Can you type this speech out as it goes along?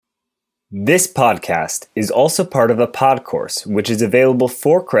This podcast is also part of a pod course, which is available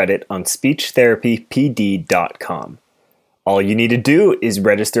for credit on speechtherapypd.com. All you need to do is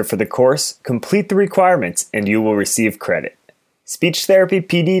register for the course, complete the requirements, and you will receive credit.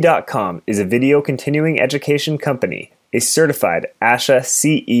 Speechtherapypd.com is a video continuing education company, a certified ASHA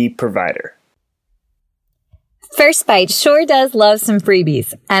CE provider. First Bite sure does love some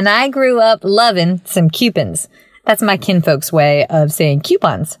freebies, and I grew up loving some coupons. That's my kinfolk's way of saying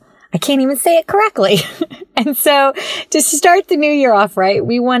coupons. I can't even say it correctly. And so to start the new year off right,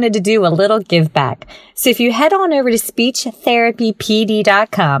 we wanted to do a little give back. So if you head on over to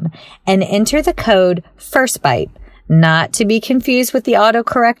speechtherapypd.com and enter the code FIRSTBITE, not to be confused with the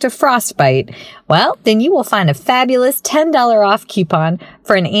autocorrect of Frostbite, well, then you will find a fabulous $10 off coupon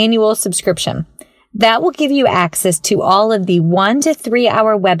for an annual subscription. That will give you access to all of the 1 to 3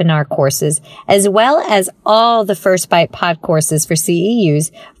 hour webinar courses, as well as all the First Bite pod courses for CEUs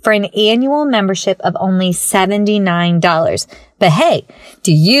for an annual membership of only $79. But hey,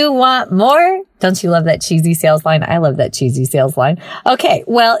 do you want more? Don't you love that cheesy sales line? I love that cheesy sales line. Okay,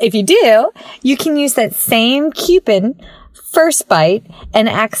 well, if you do, you can use that same coupon, First Bite, and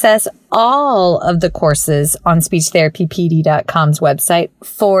access all of the courses on speechtherapypd.com's website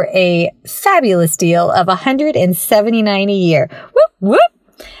for a fabulous deal of $179 a year. Whoop, whoop.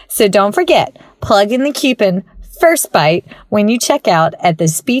 So don't forget, plug in the coupon First Bite when you check out at the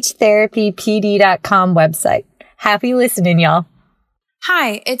speechtherapypd.com website. Happy listening, y'all.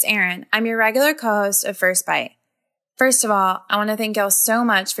 Hi, it's Erin. I'm your regular co-host of First Bite. First of all, I want to thank y'all so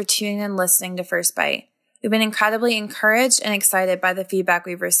much for tuning in and listening to First Bite. We've been incredibly encouraged and excited by the feedback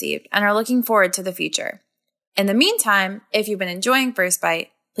we've received and are looking forward to the future. In the meantime, if you've been enjoying First Bite,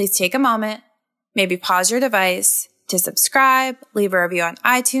 please take a moment, maybe pause your device to subscribe, leave a review on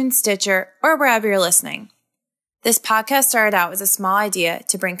iTunes, Stitcher, or wherever you're listening. This podcast started out as a small idea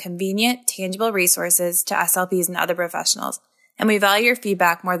to bring convenient, tangible resources to SLPs and other professionals, and we value your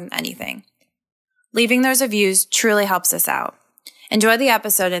feedback more than anything. Leaving those reviews truly helps us out. Enjoy the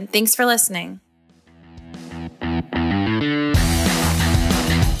episode and thanks for listening.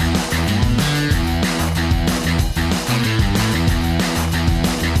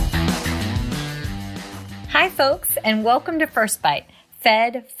 Hi, folks, and welcome to First Bite,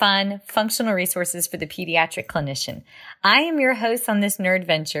 fed, fun, functional resources for the pediatric clinician. I am your host on this nerd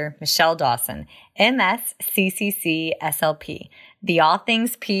venture, Michelle Dawson, MS-CCC SLP, the All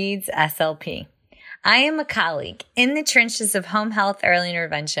Things Peds SLP. I am a colleague in the trenches of home health early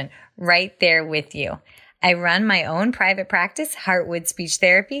intervention, right there with you. I run my own private practice, Heartwood Speech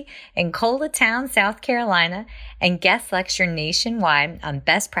Therapy, in Coletown, South Carolina, and guest lecture nationwide on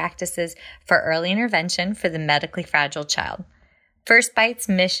best practices for early intervention for the medically fragile child. First Bite's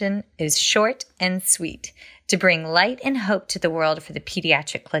mission is short and sweet, to bring light and hope to the world for the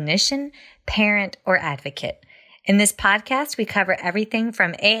pediatric clinician, parent, or advocate. In this podcast, we cover everything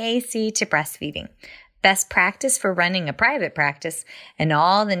from AAC to breastfeeding, best practice for running a private practice, and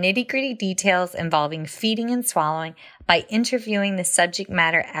all the nitty-gritty details involving feeding and swallowing by interviewing the subject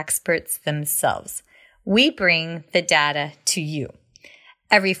matter experts themselves. We bring the data to you.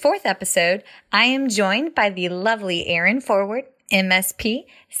 Every fourth episode, I am joined by the lovely Erin Forward, MSP,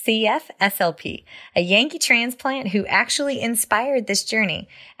 CF, SLP, a Yankee transplant who actually inspired this journey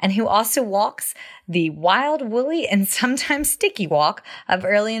and who also walks the wild, woolly, and sometimes sticky walk of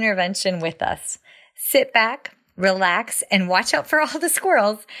early intervention with us. Sit back, relax, and watch out for all the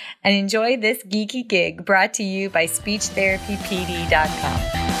squirrels and enjoy this geeky gig brought to you by SpeechTherapyPD.com.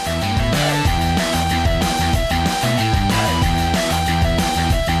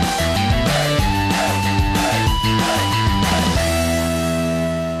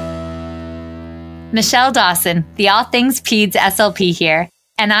 Michelle Dawson, the All Things Peds SLP here,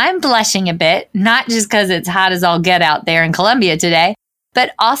 and I'm blushing a bit, not just because it's hot as all get out there in Columbia today,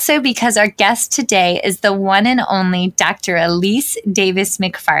 but also because our guest today is the one and only Dr. Elise Davis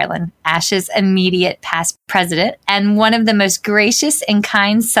McFarland, ASHA's immediate past president, and one of the most gracious and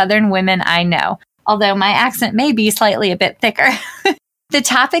kind Southern women I know, although my accent may be slightly a bit thicker. The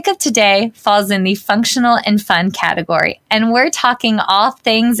topic of today falls in the functional and fun category, and we're talking all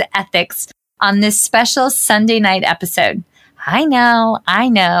things ethics on this special Sunday night episode. I know,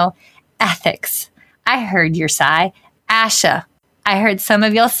 ethics. I heard your sigh. ASHA. I heard some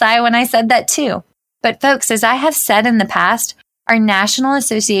of y'all sigh when I said that too. But folks, as I have said in the past, our national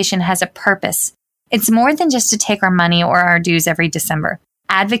association has a purpose. It's more than just to take our money or our dues every December.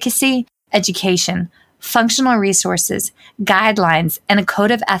 Advocacy, education, functional resources, guidelines, and a code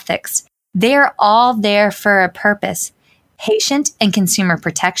of ethics. They're all there for a purpose. Patient and consumer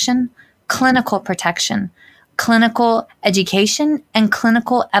protection, clinical education, and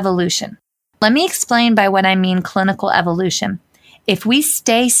clinical evolution. Let me explain by what I mean clinical evolution. If we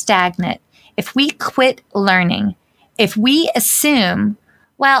stay stagnant, if we quit learning, if we assume,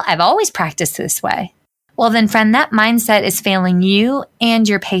 well, I've always practiced this way, well, then, friend, that mindset is failing you and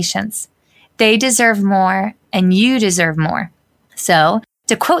your patients. They deserve more, and you deserve more. So,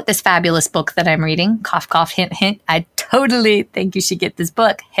 to quote this fabulous book that I'm reading, cough, cough, hint, hint, I totally think you should get this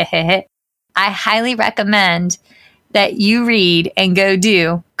book. I highly recommend that you read and go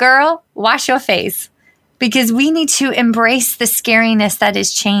do. Girl, wash your face. Because we need to embrace the scariness that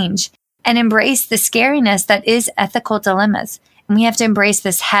is change and embrace the scariness that is ethical dilemmas. And we have to embrace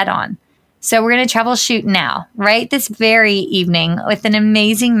this head on. So we're going to troubleshoot now, right this very evening, with an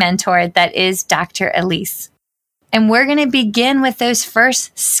amazing mentor that is Dr. Elise. And we're going to begin with those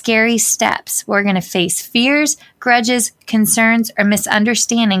first scary steps. We're going to face fears, grudges, concerns, or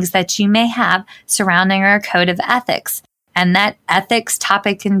misunderstandings that you may have surrounding our code of ethics and that ethics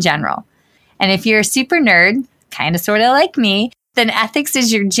topic in general. And if you're a super nerd, kind of sort of like me, then ethics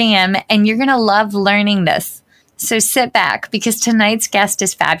is your jam and you're going to love learning this. So sit back because tonight's guest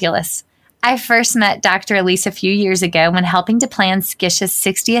is fabulous. I first met Dr. Elise a few years ago when helping to plan SCISH's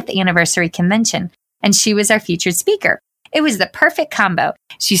 60th anniversary convention, and she was our featured speaker. It was the perfect combo.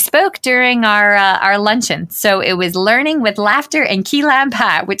 She spoke during our luncheon, so it was learning with laughter and key lime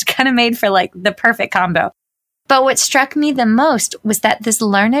pie, which kind of made for like the perfect combo. But what struck me the most was that this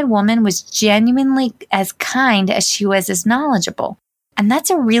learned woman was genuinely as kind as she was as knowledgeable. And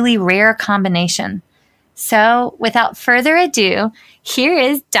that's a really rare combination. So without further ado, here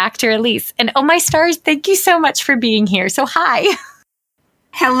is Dr. Elise. And oh my stars, thank you so much for being here. So hi.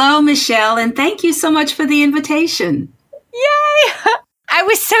 Hello, Michelle, and thank you so much for the invitation. Yay! I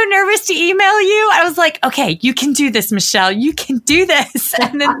was so nervous to email you. I was like, okay, you can do this, Michelle. You can do this.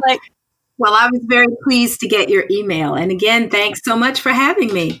 And then Well, I was very pleased to get your email. And again, thanks so much for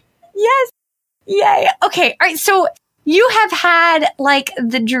having me. Yes. Yay. Okay. All right. So you have had like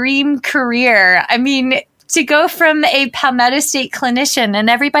the dream career. I mean, to go from a Palmetto State clinician, and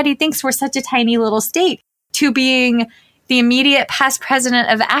everybody thinks we're such a tiny little state, to being the immediate past president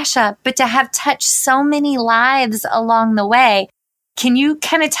of ASHA, but to have touched so many lives along the way. Can you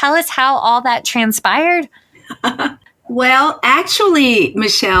kind of tell us how all that transpired? Well, actually,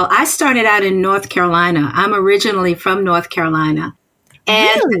 Michelle, I started out in North Carolina. I'm originally from North Carolina.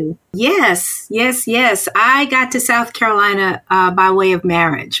 And really? Yes. I got to South Carolina by way of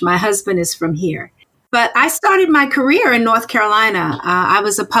marriage. My husband is from here. But I started my career in North Carolina. I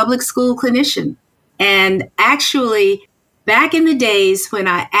was a public school clinician. And actually, back in the days when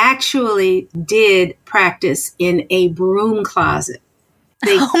I actually did practice in a broom closet,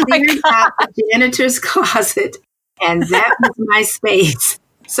 they cleared out the janitor's closet, and that was my space.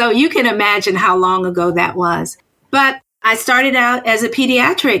 So you can imagine how long ago that was. But I started out as a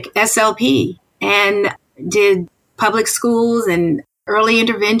pediatric SLP and did public schools and early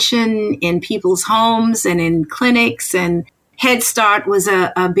intervention in people's homes and in clinics, and Head Start was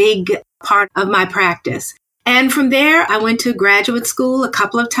a big part of my practice. And from there, I went to graduate school a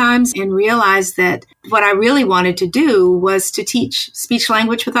couple of times and realized that what I really wanted to do was to teach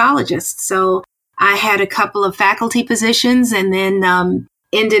speech-language pathologists. So I had a couple of faculty positions and then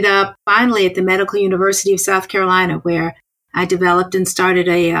ended up finally at the Medical University of South Carolina, where I developed and started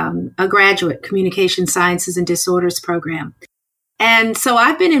a graduate communication sciences and disorders program. And so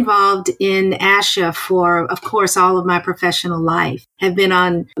I've been involved in ASHA for, of course, all of my professional life. I've been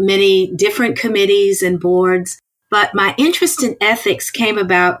on many different committees and boards, but my interest in ethics came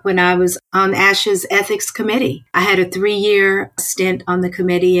about when I was on ASHA's ethics committee. I had a 3-year stint on the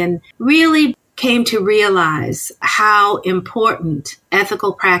committee and really came to realize how important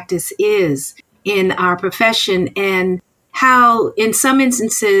ethical practice is in our profession, and how in some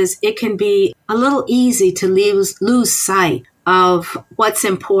instances it can be a little easy to lose sight of what's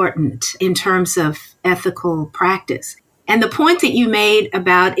important in terms of ethical practice. And the point that you made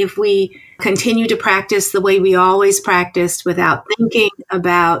about if we continue to practice the way we always practiced without thinking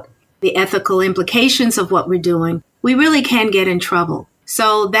about the ethical implications of what we're doing, we really can get in trouble.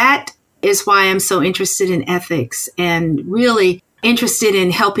 So that is why I'm so interested in ethics and really interested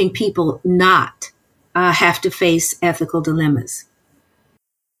in helping people not have to face ethical dilemmas.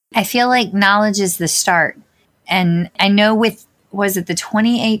 I feel like knowledge is the start. And I know was it the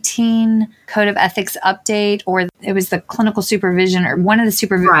 2018 Code of Ethics update, or it was the clinical supervision, or one of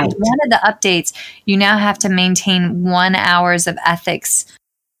the updates, you now have to maintain 1 hour of ethics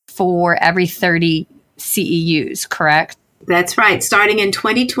for every 30 CEUs, correct? That's right. Starting in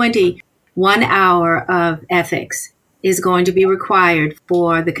 2020, 1 hour of ethics is going to be required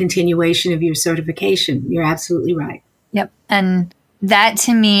for the continuation of your certification. You're absolutely right. Yep. And that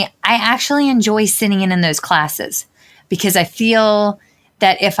to me, I actually enjoy sitting in those classes because I feel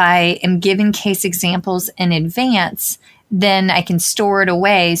that if I am given case examples in advance, then I can store it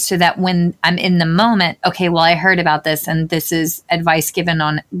away so that when I'm in the moment, okay, well, I heard about this and this is advice given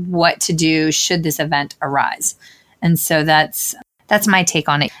on what to do should this event arise. And so that's my take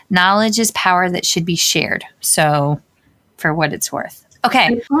on it. Knowledge is power that should be shared. So for what it's worth. Okay.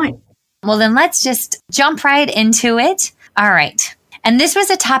 Good point. Well, then let's just jump right into it. All right. And this was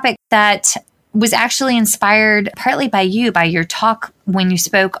a topic that was actually inspired partly by your talk when you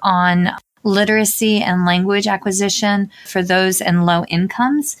spoke on literacy and language acquisition for those in low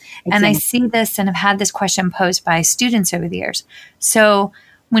incomes. Exactly. And I see this and have had this question posed by students over the years. So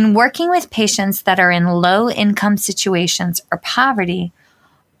when working with patients that are in low income situations or poverty,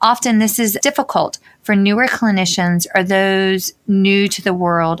 often this is difficult for newer clinicians or those new to the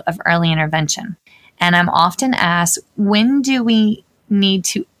world of early intervention. And I'm often asked, when do we need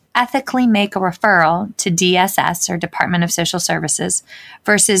to ethically make a referral to DSS or Department of Social Services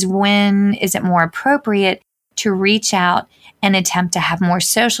versus when is it more appropriate to reach out and attempt to have more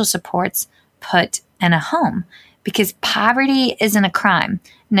social supports put in a home? Because poverty isn't a crime.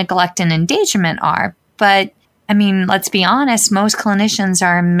 Neglect and endangerment are. But I mean, let's be honest, most clinicians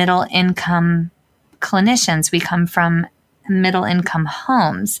are middle income clinicians. We come from middle income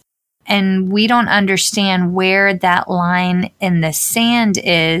homes. And we don't understand where that line in the sand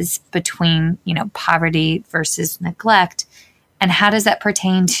is between, poverty versus neglect. And how does that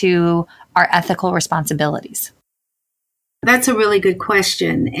pertain to our ethical responsibilities? That's a really good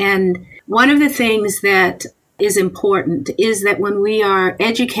question. And one of the things that is important is that when we are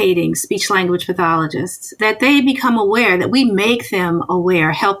educating speech language pathologists, that they become aware, that we make them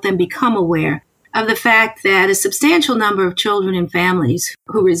aware, help them become aware of the fact that a substantial number of children and families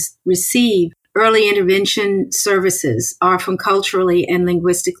who receive early intervention services are from culturally and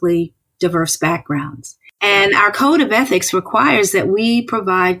linguistically diverse backgrounds. And our code of ethics requires that we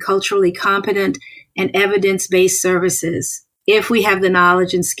provide culturally competent and evidence-based services if we have the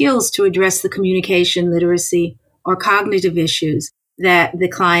knowledge and skills to address the communication, literacy, or cognitive issues that the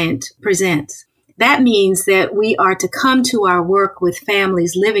client presents. That means that we are to come to our work with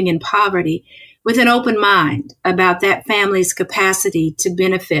families living in poverty with an open mind about that family's capacity to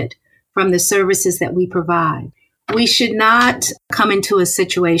benefit from the services that we provide. We should not come into a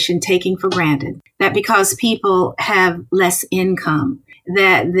situation taking for granted that because people have less income,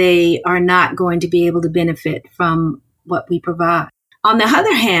 that they are not going to be able to benefit from what we provide. On the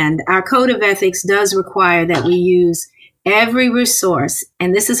other hand, our code of ethics does require that we use every resource,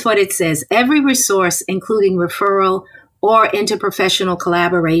 and this is what it says, every resource, including referral or interprofessional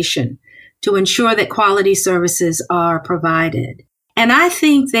collaboration, to ensure that quality services are provided. And I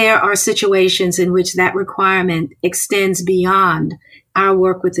think there are situations in which that requirement extends beyond our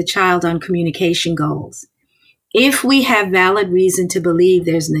work with the child on communication goals. If we have valid reason to believe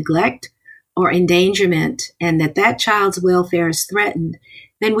there's neglect or endangerment and that child's welfare is threatened,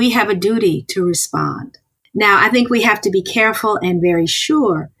 then we have a duty to respond. Now, I think we have to be careful and very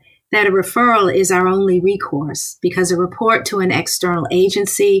sure that a referral is our only recourse, because a report to an external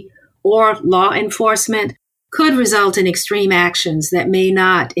agency or law enforcement could result in extreme actions that may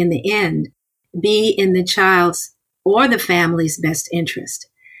not, in the end, be in the child's or the family's best interest.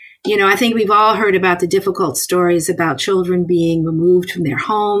 I think we've all heard about the difficult stories about children being removed from their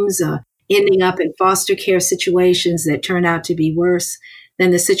homes, ending up in foster care situations that turn out to be worse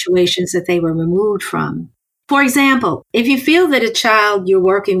than the situations that they were removed from. For example, if you feel that a child you're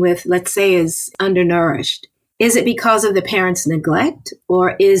working with, let's say, is undernourished, is it because of the parent's neglect,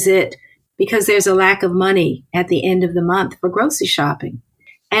 or is it because there's a lack of money at the end of the month for grocery shopping?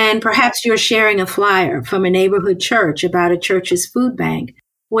 And perhaps you're sharing a flyer from a neighborhood church about a church's food bank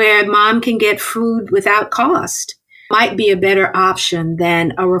where mom can get food without cost. Might be a better option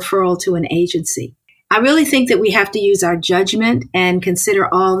than a referral to an agency. I really think that we have to use our judgment and consider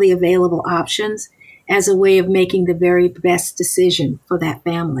all the available options as a way of making the very best decision for that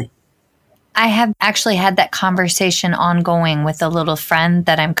family. I have actually had that conversation ongoing with a little friend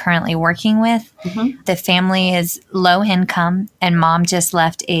that I'm currently working with. Mm-hmm. The family is low income and mom just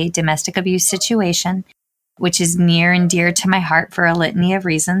left a domestic abuse situation, which is near and dear to my heart for a litany of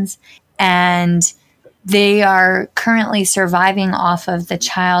reasons. And they are currently surviving off of the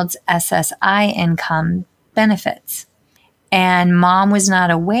child's SSI income benefits. And mom was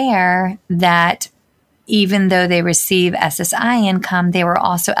not aware that even though they receive SSI income, they were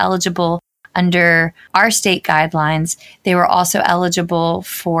also eligible under our state guidelines. They were also eligible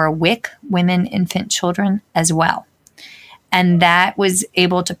for WIC, Women, Infant, Children, as well. And that was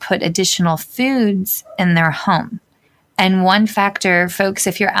able to put additional foods in their home. And one factor, folks,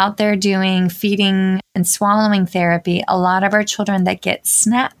 if you're out there doing feeding and swallowing therapy, a lot of our children that get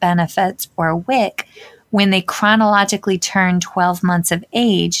SNAP benefits or WIC, when they chronologically turn 12 months of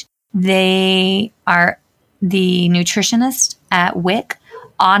age, the nutritionist at WIC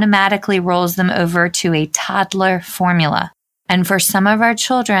automatically rolls them over to a toddler formula. And for some of our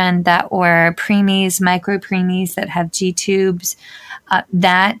children that were preemies, micro preemies that have G tubes,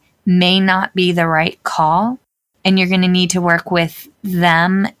 that may not be the right call. And you're going to need to work with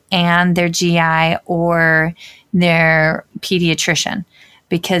them and their GI or their pediatrician,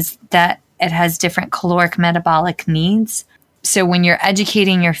 because that it has different caloric metabolic needs. So when you're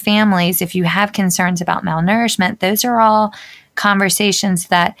educating your families, if you have concerns about malnourishment, those are all conversations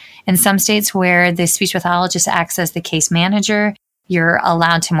that in some states where the speech pathologist acts as the case manager, you're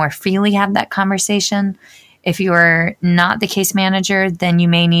allowed to more freely have that conversation. If you're not the case manager, then you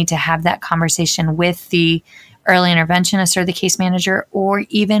may need to have that conversation with the early interventionist or the case manager, or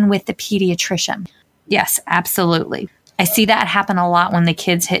even with the pediatrician. Yes, absolutely. I see that happen a lot when the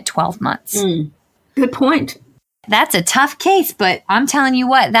kids hit 12 months. Good point. That's a tough case, but I'm telling you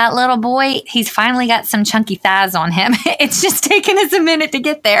what, that little boy, he's finally got some chunky thighs on him. It's just taken us a minute to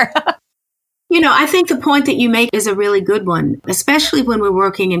get there. I think the point that you make is a really good one, especially when we're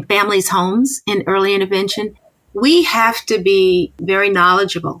working in families' homes in early intervention. We have to be very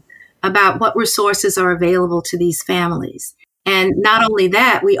knowledgeable about what resources are available to these families. And not only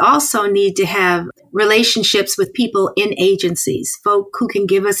that, we also need to have relationships with people in agencies, folk who can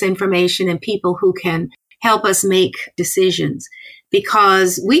give us information and people who can help us make decisions,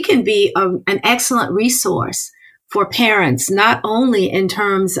 because we can be an excellent resource for parents, not only in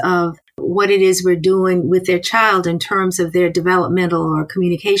terms of what it is we're doing with their child in terms of their developmental or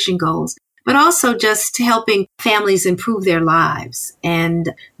communication goals, but also just helping families improve their lives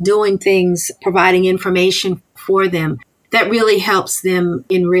and doing things, providing information for them that really helps them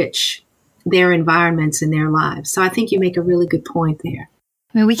enrich their environments and their lives. So I think you make a really good point there.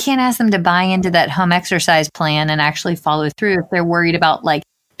 I mean, we can't ask them to buy into that home exercise plan and actually follow through if they're worried about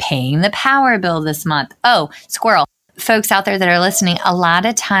paying the power bill this month. Oh, squirrel. Folks out there that are listening, a lot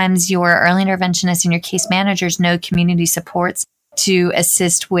of times your early interventionists and your case managers know community supports to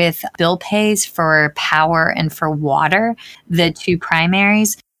assist with bill pays for power and for water, the two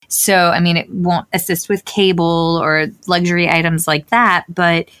primaries. So, it won't assist with cable or luxury items like that,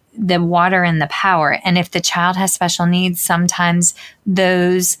 but the water and the power. And if the child has special needs, sometimes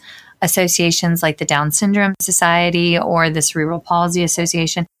those associations like the Down Syndrome Society or the Cerebral Palsy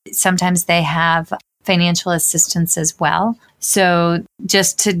Association, sometimes they have financial assistance as well. So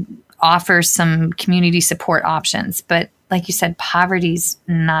just to offer some community support options. But like you said, poverty's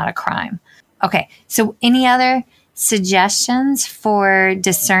not a crime. Okay, so any other suggestions for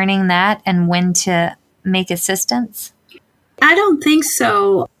discerning that and when to make assistance? I don't think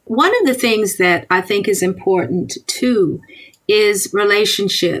so. One of the things that I think is important too is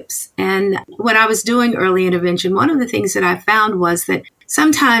relationships. And when I was doing early intervention, one of the things that I found was that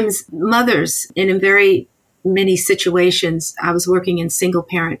sometimes mothers, in very many situations, I was working in single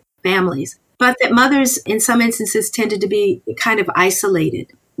parent families, but that mothers in some instances tended to be kind of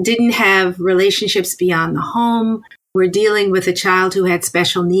isolated, didn't have relationships beyond the home, were dealing with a child who had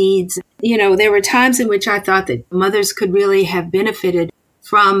special needs. There were times in which I thought that mothers could really have benefited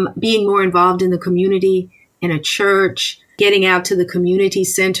from being more involved in the community, in a church, getting out to the community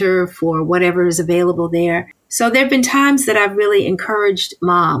center for whatever is available there. So there have been times that I've really encouraged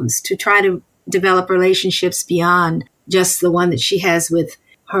moms to try to develop relationships beyond just the one that she has with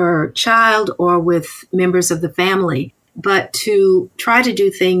her child or with members of the family, but to try to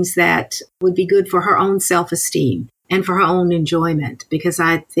do things that would be good for her own self-esteem and for her own enjoyment, because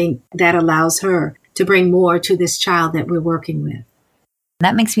I think that allows her to bring more to this child that we're working with.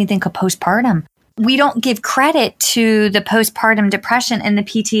 That makes me think of postpartum. We don't give credit to the postpartum depression and the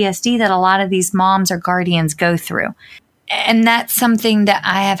PTSD that a lot of these moms or guardians go through. And that's something that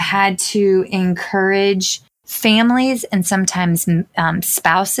I have had to encourage families and sometimes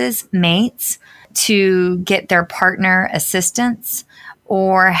spouses, mates, to get their partner assistance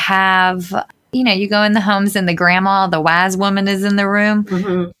or have, you go in the homes and the grandma, the wise woman is in the room.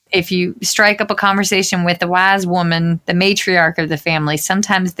 Mm-hmm. If you strike up a conversation with the wise woman, the matriarch of the family,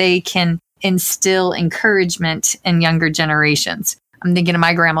 sometimes they can instill encouragement in younger generations. I'm thinking of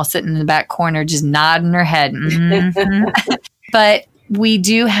my grandma sitting in the back corner, just nodding her head. Mm-hmm. But we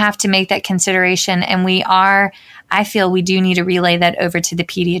do have to make that consideration. And I feel we do need to relay that over to the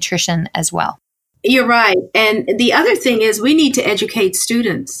pediatrician as well. You're right. And the other thing is we need to educate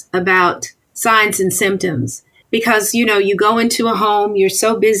students about signs and symptoms. Because, you go into a home, you're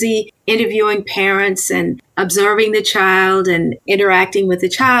so busy interviewing parents and observing the child and interacting with the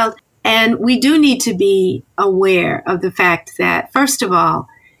child. And we do need to be aware of the fact that, first of all,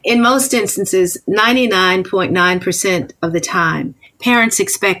 in most instances, 99.9% of the time, parents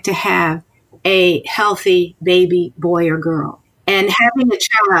expect to have a healthy baby boy or girl. And having a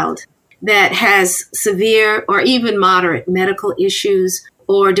child that has severe or even moderate medical issues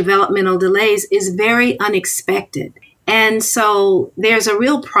or developmental delays is very unexpected. And so there's a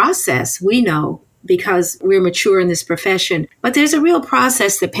real process, we know, because we're mature in this profession, but there's a real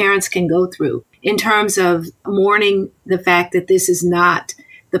process that parents can go through in terms of mourning the fact that this is not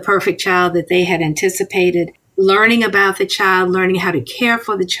the perfect child that they had anticipated, learning about the child, learning how to care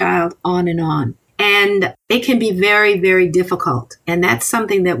for the child, on and on. And it can be very, very difficult. And that's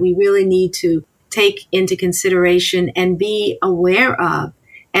something that we really need to take into consideration and be aware of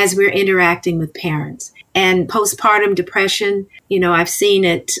as we're interacting with parents. And postpartum depression, I've seen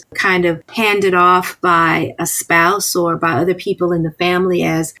it kind of handed off by a spouse or by other people in the family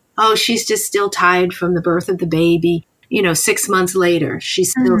as, oh, she's just still tired from the birth of the baby. 6 months later,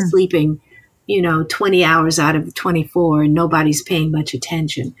 she's still sleeping, 20 hours out of the 24 and nobody's paying much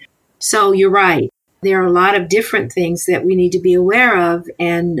attention. So you're right. There are a lot of different things that we need to be aware of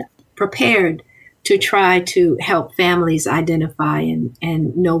and prepared to try to help families identify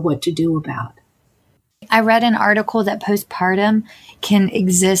and know what to do about. I read an article that postpartum can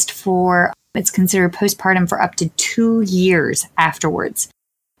exist it's considered postpartum for up to 2 years afterwards.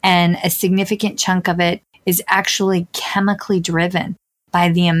 And a significant chunk of it is actually chemically driven by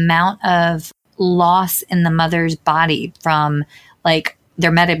the amount of loss in the mother's body from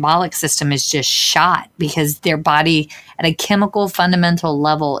their metabolic system is just shot because their body at a chemical fundamental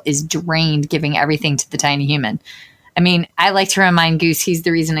level is drained, giving everything to the tiny human. I mean, I like to remind Goose, he's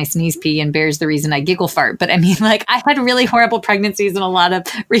the reason I sneeze pee and Bear's the reason I giggle fart. But I mean, I had really horrible pregnancies and a lot of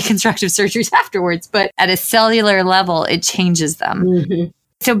reconstructive surgeries afterwards. But at a cellular level, it changes them. Mm-hmm.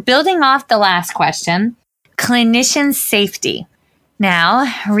 So building off the last question, clinician safety.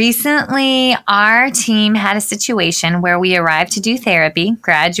 Now, recently, our team had a situation where we arrived to do therapy,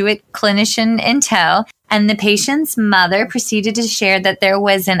 graduate clinician in tow, and the patient's mother proceeded to share that there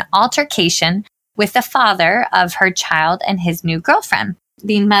was an altercation with the father of her child and his new girlfriend.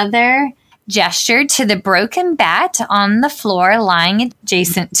 The mother gestured to the broken bat on the floor lying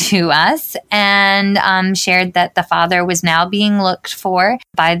adjacent to us and shared that the father was now being looked for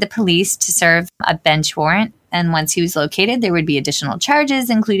by the police to serve a bench warrant. And once he was located, there would be additional charges,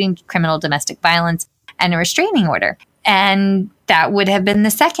 including criminal domestic violence and a restraining order. And that would have been the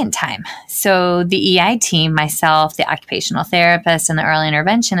second time. So the EI team, myself, the occupational therapist, and the early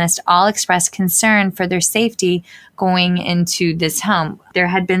interventionist all expressed concern for their safety going into this home. There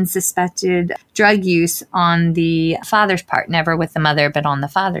had been suspected drug use on the father's part, never with the mother, but on the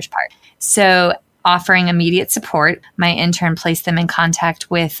father's part. So offering immediate support, my intern placed them in contact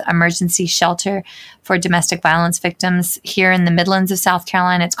with emergency shelter for domestic violence victims here in the Midlands of South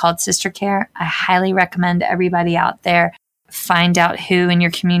Carolina. It's called Sister Care. I highly recommend everybody out there find out who in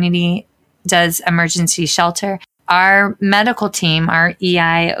your community does emergency shelter. Our medical team, our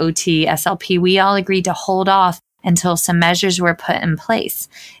EI, OT, SLP, we all agreed to hold off until some measures were put in place.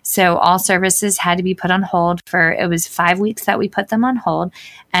 So all services had to be put on hold it was 5 weeks that we put them on hold.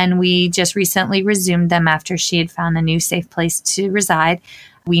 And we just recently resumed them after she had found a new safe place to reside.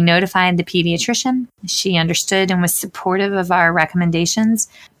 We notified the pediatrician. She understood and was supportive of our recommendations.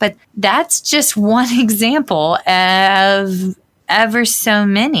 But that's just one example of ever so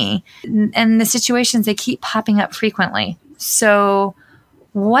many. And the situations, they keep popping up frequently. So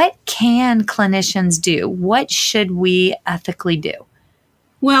what can clinicians do? What should we ethically do?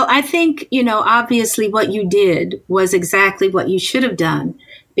 Well, I think, obviously what you did was exactly what you should have done,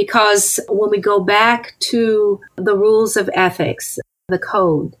 because when we go back to the rules of ethics, the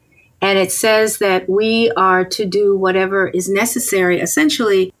code, and it says that we are to do whatever is necessary,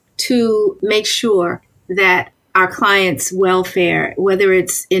 essentially, to make sure that our clients' welfare, whether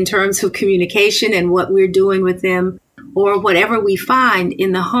it's in terms of communication and what we're doing with them, or whatever we find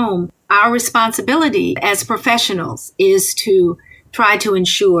in the home, our responsibility as professionals is to try to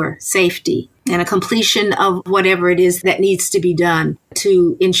ensure safety and a completion of whatever it is that needs to be done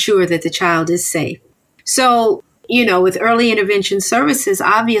to ensure that the child is safe. So, with early intervention services,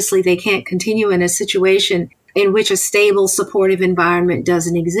 obviously they can't continue in a situation in which a stable, supportive environment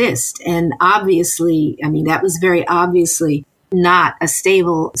doesn't exist. And obviously, that was very obviously not a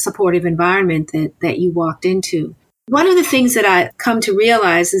stable, supportive environment that you walked into. One of the things that I come to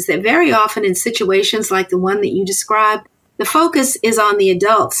realize is that very often in situations like the one that you described, The focus is on the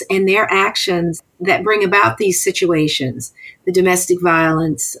adults and their actions that bring about these situations, the domestic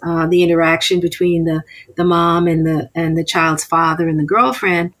violence, the interaction between the mom and the child's father and the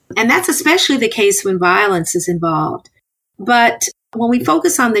girlfriend. And that's especially the case when violence is involved. But when we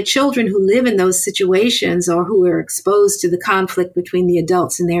focus on the children who live in those situations or who are exposed to the conflict between the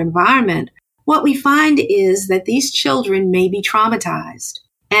adults and their environment, what we find is that these children may be traumatized.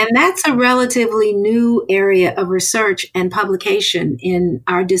 And that's a relatively new area of research and publication in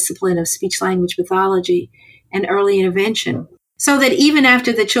our discipline of speech-language pathology and early intervention. So that even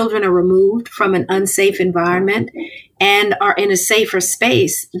after the children are removed from an unsafe environment and are in a safer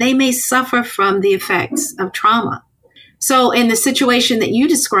space, they may suffer from the effects of trauma. So in the situation that you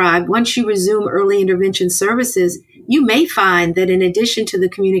described, once you resume early intervention services, you may find that in addition to the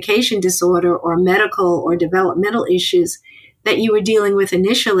communication disorder or medical or developmental issues that you were dealing with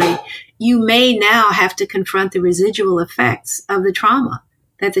initially, you may now have to confront the residual effects of the trauma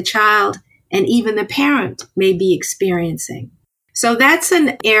that the child and even the parent may be experiencing. So that's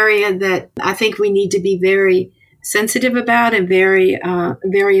an area that I think we need to be very sensitive about and very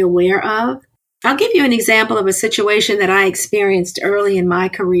aware of. I'll give you an example of a situation that I experienced early in my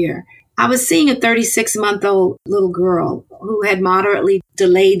career. I was seeing a 36-month-old little girl who had moderately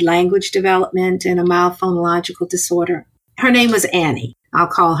delayed language development and a mild phonological disorder. Her name was Annie. I'll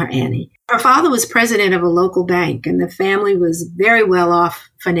call her Annie. Her father was president of a local bank, and the family was very well off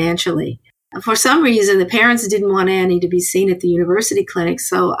financially. For some reason, the parents didn't want Annie to be seen at the university clinic,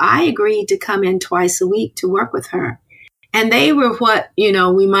 so I agreed to come in twice a week to work with her. And they were what,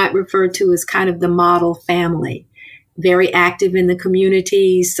 we might refer to as kind of the model family. Very active in the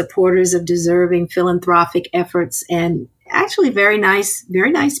community, supporters of deserving philanthropic efforts, and actually very nice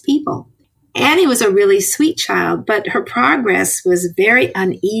people. Annie was a really sweet child, but her progress was very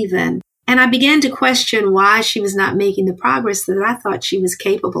uneven. And I began to question why she was not making the progress that I thought she was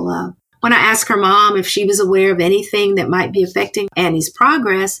capable of. When I asked her mom if she was aware of anything that might be affecting Annie's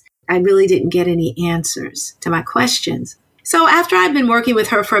progress, I really didn't get any answers to my questions. So after I'd been working with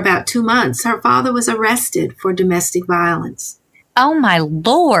her for about 2 months, her father was arrested for domestic violence. Oh, my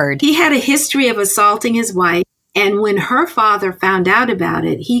Lord. He had a history of assaulting his wife. And when her father found out about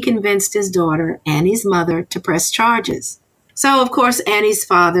it, he convinced his daughter, Annie's mother, to press charges. So, of course, Annie's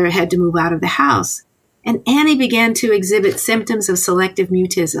father had to move out of the house. And Annie began to exhibit symptoms of selective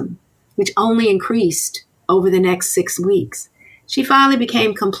mutism, which only increased over the next 6 weeks. She finally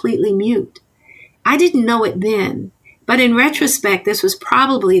became completely mute. I didn't know it then, but in retrospect, this was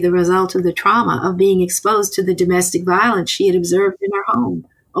probably the result of the trauma of being exposed to the domestic violence she had observed in her home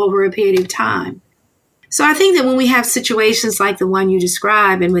over a period of time. So I think that when we have situations like the one you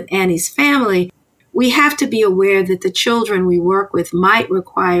describe and with Annie's family, we have to be aware that the children we work with might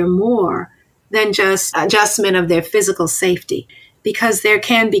require more than just adjustment of their physical safety, because there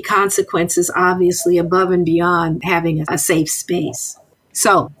can be consequences, obviously, above and beyond having a safe space.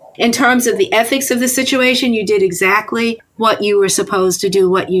 So in terms of the ethics of the situation, you did exactly what you were supposed to do,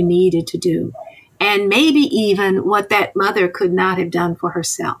 what you needed to do, and maybe even what that mother could not have done for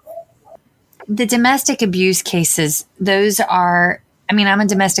herself. The domestic abuse cases, I'm a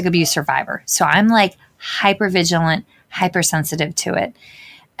domestic abuse survivor. So I'm like hypervigilant, hypersensitive to it.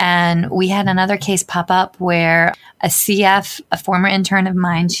 And we had another case pop up where a CF, a former intern of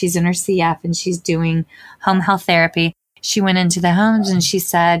mine, she's in her CF and she's doing home health therapy. She went into the homes and she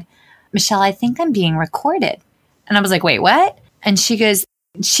said, Michelle, I think I'm being recorded. And I was like, wait, what? And she goes,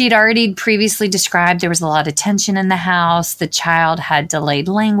 she'd already previously described there was a lot of tension in the house. The child had delayed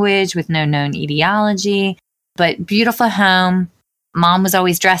language with no known etiology, but beautiful home. Mom was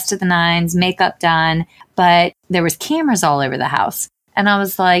always dressed to the nines, makeup done, but there was cameras all over the house. And I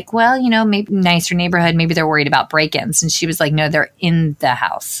was like, well, maybe nicer neighborhood. Maybe they're worried about break-ins. And she was like, no, they're in the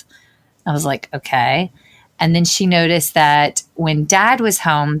house. I was like, okay. And then she noticed that when Dad was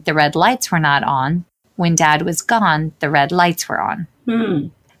home, the red lights were not on. When Dad was gone, the red lights were on.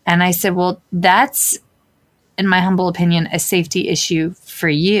 And I said, well, that's, in my humble opinion, a safety issue for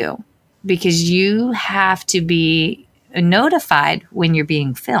you, because you have to be notified when you're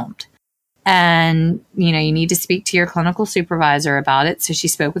being filmed. And, you need to speak to your clinical supervisor about it. So she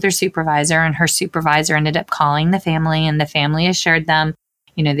spoke with her supervisor, and her supervisor ended up calling the family, and the family assured them,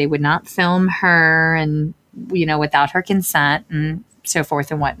 they would not film her and, without her consent and so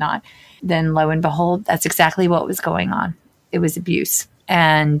forth and whatnot. Then lo and behold, that's exactly what was going on. It was abuse.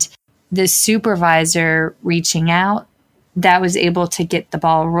 And the supervisor reaching out, that was able to get the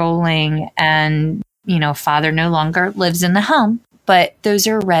ball rolling. And, father no longer lives in the home, but those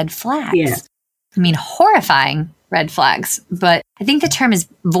are red flags. Yeah. Horrifying red flags. But I think the term is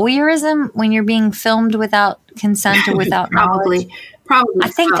voyeurism when you're being filmed without consent or without knowledge. Probably I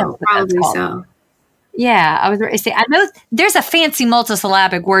think so. Probably so. Yeah, I was going to say, I know there's a fancy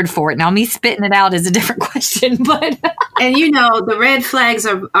multisyllabic word for it. Now, me spitting it out is a different question, but. And the red flags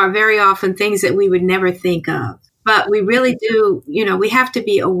are very often things that we would never think of. But we really do, we have to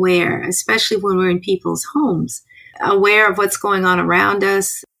be aware, especially when we're in people's homes, aware of what's going on around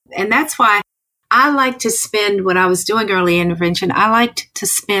us. And that's why I like to spend, when I was doing early intervention, I liked to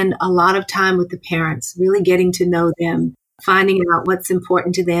spend a lot of time with the parents, really getting to know them, finding out what's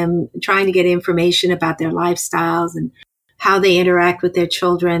important to them, trying to get information about their lifestyles and how they interact with their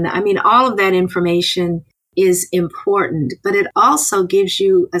children. I mean, all of that information is important, but it also gives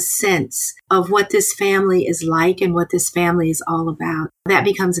you a sense of what this family is like and what this family is all about. That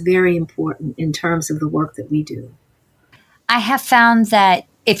becomes very important in terms of the work that we do. I have found that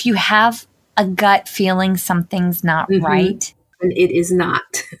if you have a gut feeling something's not right. And it is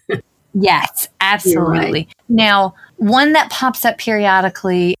not. Yes, absolutely. Right. Now, one that pops up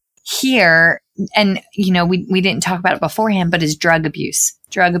periodically here, and, we didn't talk about it beforehand, but is drug abuse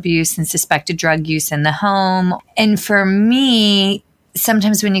and suspected drug use in the home. And for me,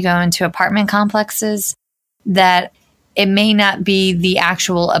 sometimes when you go into apartment complexes, that it may not be the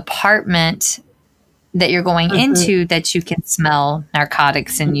actual apartment that you're going into that you can smell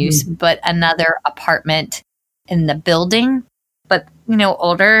narcotics in use, but another apartment in the building. But,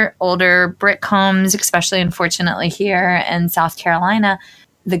 older brick homes, especially unfortunately here in South Carolina,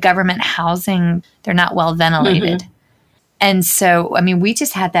 the government housing, they're not well ventilated. And so, we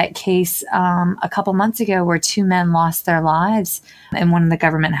just had that case a couple months ago where 2 men lost their lives in one of the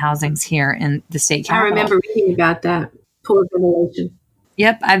government housings here in the state capital. I remember reading about that. Poor ventilation.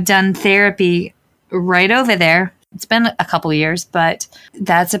 Yep. I've done therapy right over there. It's been a couple years, but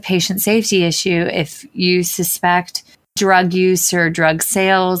that's a patient safety issue. If you suspect drug use or drug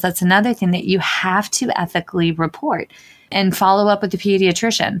sales, that's another thing that you have to ethically report and follow up with the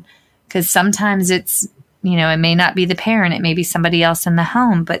pediatrician, because sometimes it's, it may not be the parent, it may be somebody else in the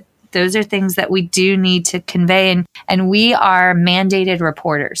home, but those are things that we do need to convey, and we are mandated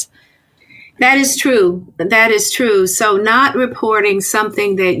reporters. That is true. That is true. So not reporting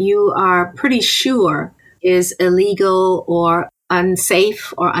something that you are pretty sure is illegal or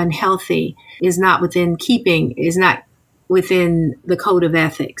unsafe or unhealthy is not within the code of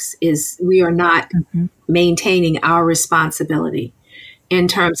ethics. We are not maintaining our responsibility in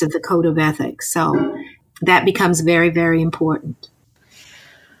terms of the code of ethics. So that becomes very, very important.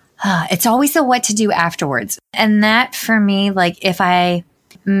 It's always the what to do afterwards. And that for me, if I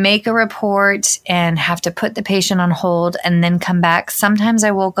make a report and have to put the patient on hold and then come back, sometimes I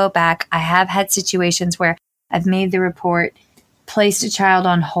will go back. I have had situations where I've made the report, placed a child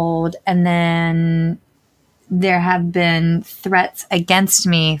on hold, and then there have been threats against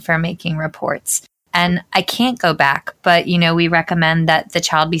me for making reports. And I can't go back, but, we recommend that the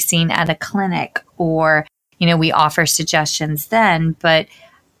child be seen at a clinic, or, we offer suggestions then. But,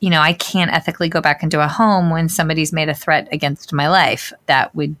 I can't ethically go back into a home when somebody's made a threat against my life.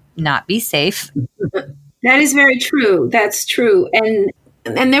 That would not be safe. That is very true. That's true. And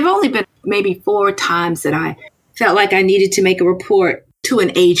there have only been maybe 4 times that I felt like I needed to make a report to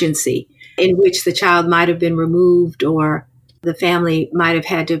an agency in which the child might have been removed or the family might have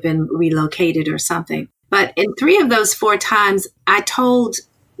had to have been relocated or something. But in 3 of those 4 times, I told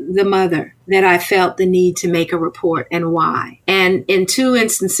the mother that I felt the need to make a report and why. And in 2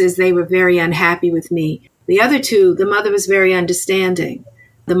 instances, they were very unhappy with me. The other 2, the mother was very understanding.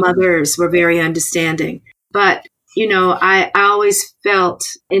 The mothers were very understanding. But, I always felt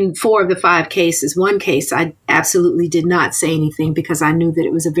in 4 of the 5 cases, 1 case, I absolutely did not say anything because I knew that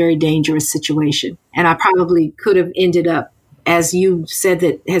it was a very dangerous situation. And I probably could have ended up, as you said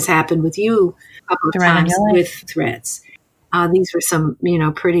that has happened with you a couple of times, with threats. These were some,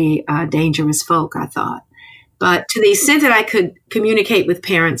 pretty dangerous folk, I thought. But to the extent that I could communicate with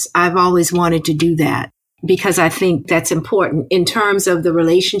parents, I've always wanted to do that because I think that's important in terms of the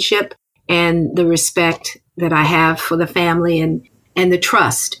relationship and the respect that I have for the family and the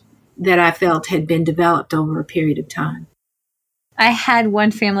trust that I felt had been developed over a period of time. I had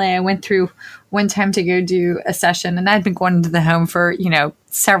one family I went through one time to go do a session, and I'd been going into the home for,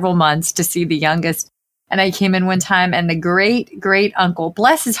 several months to see the youngest. And I came in one time, and the great uncle,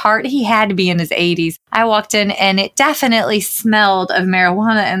 bless his heart, he had to be in his 80s. I walked in, and it definitely smelled of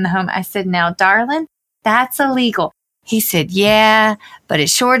marijuana in the home. I said, "Now, darling, that's illegal." He said, "Yeah, but it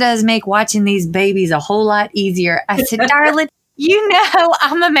sure does make watching these babies a whole lot easier." I said, "Darling,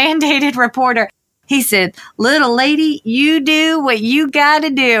 I'm a mandated reporter." He said, little lady, you do what you got to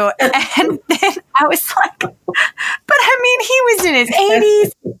do. And then I was like, but I mean, he was in his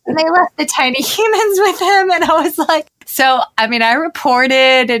 80s and they left the tiny humans with him. And I was like, so, I mean, I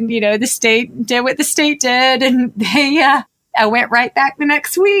reported and, the state did what the state did. And I went right back the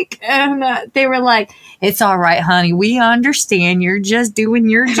next week and they were like, it's all right, honey. We understand. You're just doing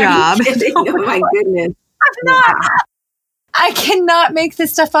your job. Oh, my goodness. I cannot make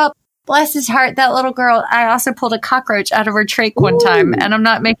this stuff up. Bless his heart, that little girl. I also pulled a cockroach out of her trach one time, and I'm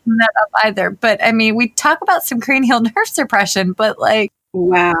not making that up either. But I mean, we talk about some cranial nerve suppression, but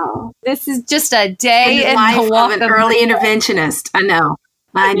wow, this is just a day in life the walk of an early interventionist. I know.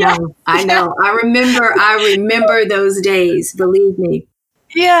 I remember those days. Believe me.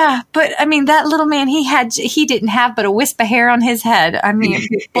 Yeah, but I mean, that little man, he didn't have but a wisp of hair on his head. I mean,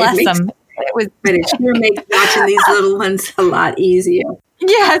 bless him. But it sure makes watching these little ones a lot easier.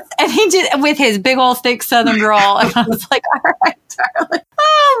 Yes, and he did with his big old thick Southern drawl, and I was like, "All right, darling."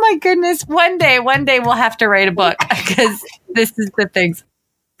 Oh my goodness! One day we'll have to write a book because this is the things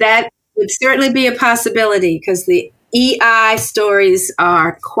that would certainly be a possibility because the EI stories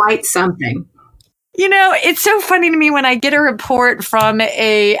are quite something. It's so funny to me when I get a report from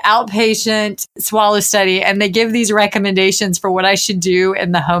a outpatient swallow study, and they give these recommendations for what I should do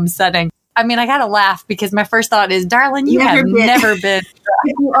in the home setting. I mean, I got to laugh because my first thought is, darling, you have never been.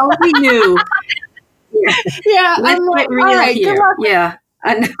 You only knew. Yeah. I'm like, all right, good luck. Yeah,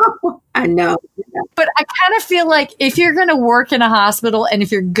 I know. But I kind of feel like if you're going to work in a hospital and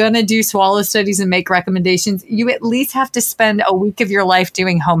if you're going to do swallow studies and make recommendations, you at least have to spend a week of your life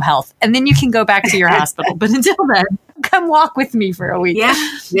doing home health. And then you can go back to your hospital. But until then, come walk with me for a week. Yeah,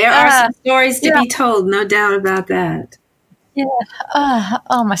 there are some stories to be told. No doubt about that. Yeah.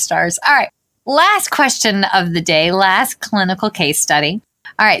 Oh, my stars. All right. Last question of the day, last clinical case study.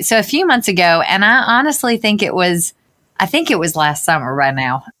 All right. So a few months ago, and I honestly think it was last summer right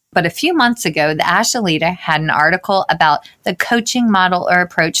now, but a few months ago, the Ashalita had an article about the coaching model or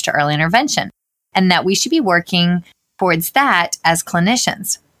approach to early intervention and that we should be working towards that as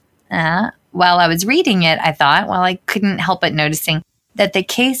clinicians. While I was reading it, I thought, I couldn't help but noticing that the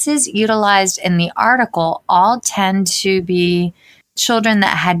cases utilized in the article all tend to be children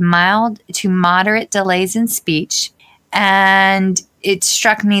that had mild to moderate delays in speech. And it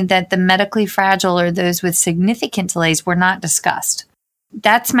struck me that the medically fragile or those with significant delays were not discussed.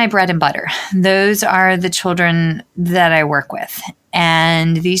 That's my bread and butter. Those are the children that I work with.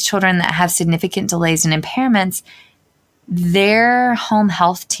 And these children that have significant delays and impairments, their home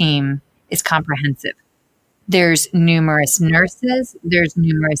health team is comprehensive. There's numerous nurses, there's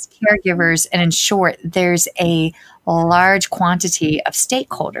numerous caregivers, and in short, there's a large quantity of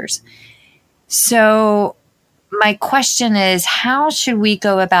stakeholders. So my question is, how should we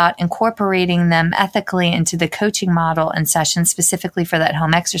go about incorporating them ethically into the coaching model and sessions specifically for that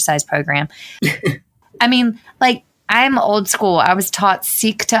home exercise program? I mean, I'm old school. I was taught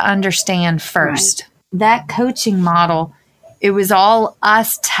seek to understand first. Right. That coaching model, it was all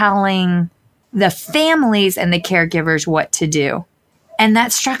us telling the families and the caregivers what to do. And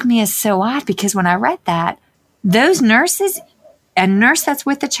that struck me as so odd because when I read that, those nurses, a nurse that's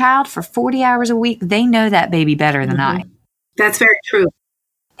with the child for 40 hours a week, they know that baby better than I. That's very true.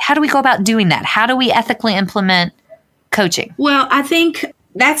 How do we go about doing that? How do we ethically implement coaching? Well, I think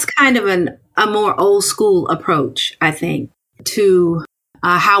that's kind of a more old school approach, I think, to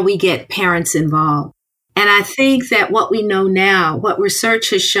how we get parents involved. And I think that what we know now, what research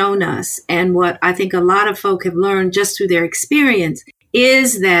has shown us, and what I think a lot of folk have learned just through their experience,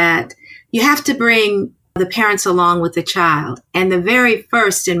 is that you have to bring the parents along with the child. And the very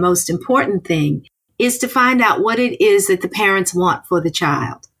first and most important thing is to find out what it is that the parents want for the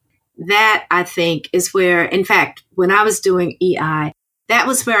child. That, I think, is where, in fact, when I was doing EI, that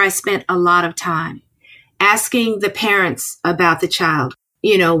was where I spent a lot of time asking the parents about the child.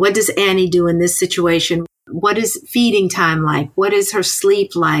 What does Annie do in this situation? What is feeding time like? What is her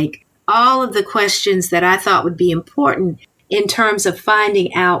sleep like? All of the questions that I thought would be important in terms of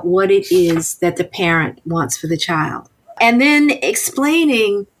finding out what it is that the parent wants for the child. And then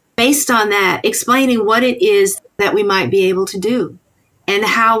explaining, based on that, explaining what it is that we might be able to do and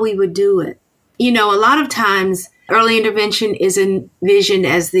how we would do it. A lot of times early intervention is envisioned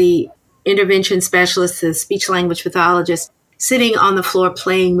as the intervention specialist, the speech language pathologist, sitting on the floor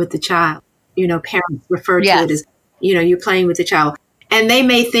playing with the child. Parents refer to it as, you're playing with the child. And they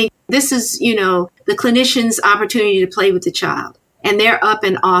may think this is, the clinician's opportunity to play with the child. And they're up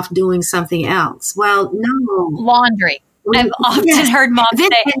and off doing something else. Well, no. Laundry. I've often heard moms say,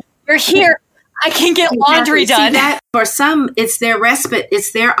 you're here. I can get laundry done. See, that, for some, it's their respite.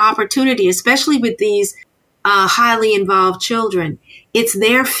 It's their opportunity, especially with these highly involved children. It's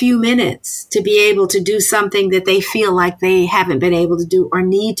their few minutes to be able to do something that they feel like they haven't been able to do or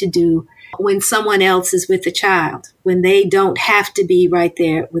need to do when someone else is with the child, when they don't have to be right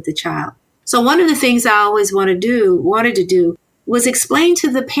there with the child. So one of the things I always wanted to do was explain to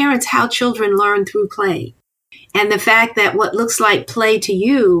the parents how children learn through play. And the fact that what looks like play to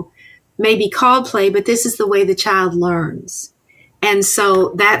you may be called play, but this is the way the child learns. And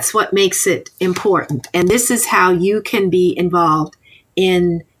so that's what makes it important. And this is how you can be involved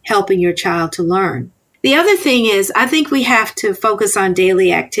in helping your child to learn. The other thing is, I think we have to focus on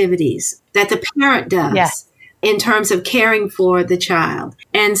daily activities that the parent does in terms of caring for the child.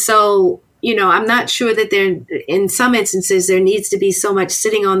 And so, I'm not sure that in some instances, there needs to be so much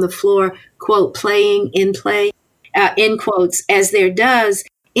sitting on the floor, quote, playing in play, in quotes, as there does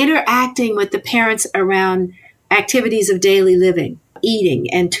interacting with the parents around activities of daily living,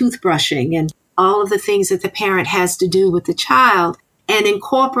 eating and toothbrushing and all of the things that the parent has to do with the child, and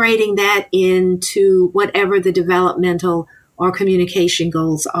incorporating that into whatever the developmental or communication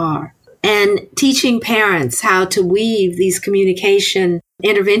goals are. And teaching parents how to weave these communication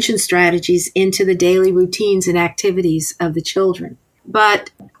intervention strategies into the daily routines and activities of the children.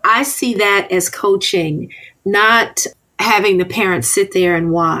 But I see that as coaching, not having the parents sit there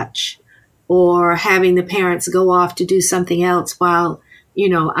and watch, or having the parents go off to do something else while,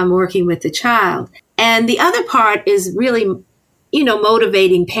 I'm working with the child. And the other part is really,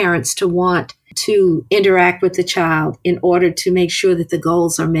 motivating parents to want to interact with the child in order to make sure that the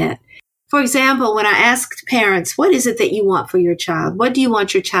goals are met. For example, when I asked parents, what is it that you want for your child? What do you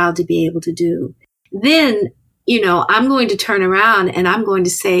want your child to be able to do? Then, I'm going to turn around and I'm going to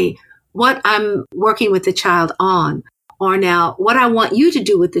say what I'm working with the child on, or now what I want you to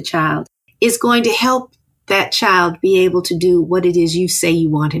do with the child is going to help that child be able to do what it is you say you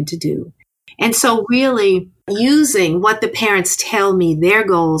want him to do. And so really using what the parents tell me their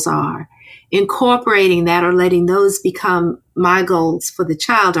goals are, incorporating that or letting those become my goals for the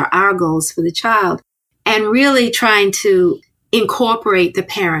child or our goals for the child, and really trying to incorporating the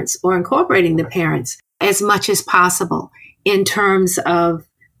parents as much as possible in terms of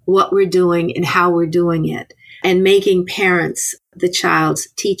what we're doing and how we're doing it, and making parents the child's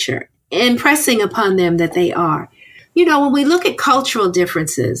teacher, impressing upon them that they are. When we look at cultural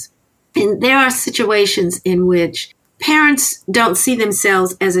differences, and there are situations in which parents don't see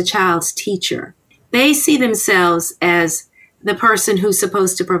themselves as a child's teacher. They see themselves as the person who's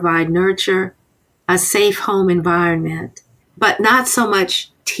supposed to provide nurture, a safe home environment, but not so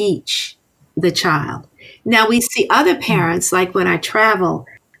much teach the child. Now, we see other parents, like when I travel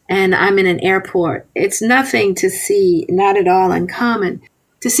and I'm in an airport, it's nothing to see, not at all uncommon,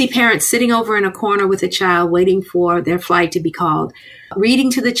 to see parents sitting over in a corner with a child waiting for their flight to be called, reading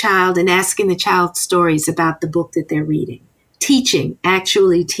to the child and asking the child stories about the book that they're reading.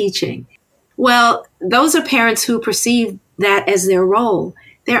 Actually teaching. Well, those are parents who perceive that as their role.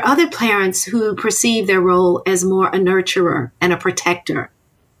 There are other parents who perceive their role as more a nurturer and a protector,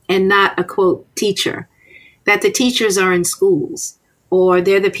 and not a, quote, teacher. That the teachers are in schools, or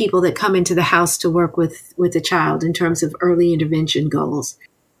they're the people that come into the house to work with the child in terms of early intervention goals.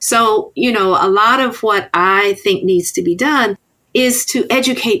 So, a lot of what I think needs to be done is to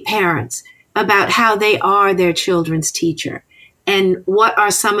educate parents about how they are their children's teacher, and what are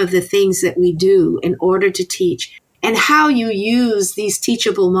some of the things that we do in order to teach, and how you use these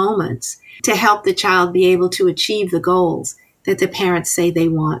teachable moments to help the child be able to achieve the goals that the parents say they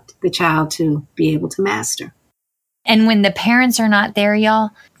want the child to be able to master. And when the parents are not there,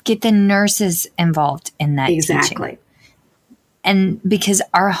 y'all, get the nurses involved in that Exactly. teaching. And because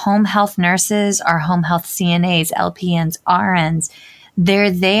our home health nurses, our home health CNAs, LPNs, RNs,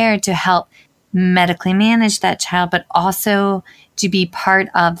 they're there to help medically manage that child, but also to be part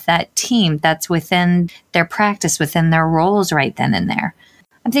of that team that's within their practice, within their roles right then and there.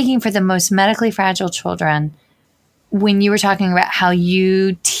 I'm thinking for the most medically fragile children, when you were talking about how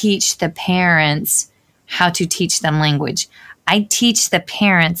you teach the parents how to teach them language, I teach the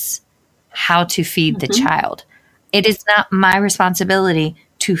parents how to feed the child. It is not my responsibility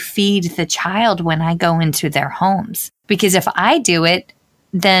to feed the child when I go into their homes. Because if I do it,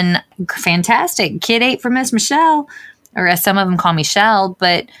 then fantastic. Kid ate from Miss Michelle, or as some of them call me Shell,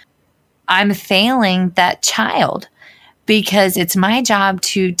 but I'm failing that child because it's my job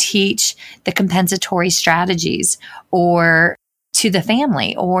to teach the compensatory strategies or to the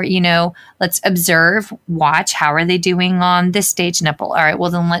family, or, let's observe, watch, how are they doing on this stage nipple? All right, well,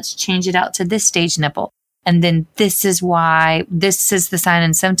 then let's change it out to this stage nipple. And then this is why, this is the sign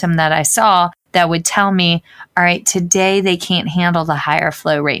and symptom that I saw. that would tell me, all right, today they can't handle the higher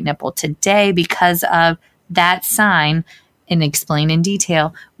flow rate nipple. Today, because of that sign, and explain in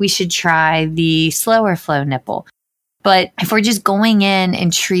detail, we should try the slower flow nipple. But if we're just going in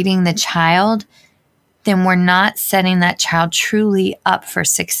and treating the child, then we're not setting that child truly up for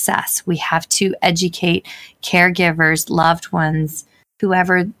success. We have to educate caregivers, loved ones,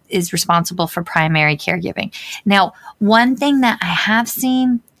 whoever is responsible for primary caregiving. Now, one thing that I have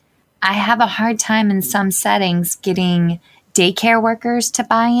seen, I have a hard time in some settings getting daycare workers to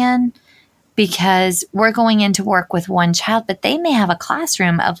buy in, because we're going in to work with one child, but they may have a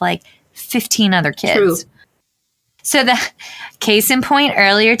classroom of like 15 other kids. True. So the case in point,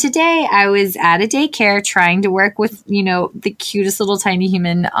 earlier today, I was at a daycare trying to work with, the cutest little tiny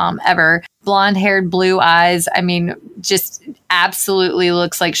human ever. Blonde haired, blue eyes. I mean, just absolutely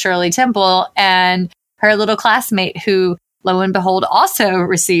looks like Shirley Temple, and her little classmate who, lo and behold, also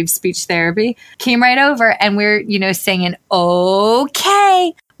received speech therapy, came right over, and we're, singing,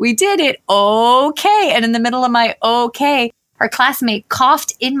 okay, we did it. Okay. And in the middle of my okay, her classmate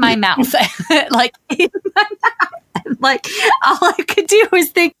coughed in my mouth, like in my mouth. Like all I could do was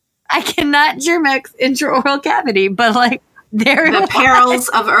think, I cannot germex intraoral cavity, but like there the perils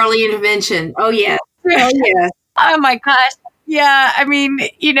of early intervention. Oh yes. Oh yes. Oh my gosh. Yeah. I mean,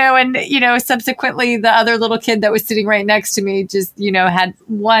 and subsequently the other little kid that was sitting right next to me just, had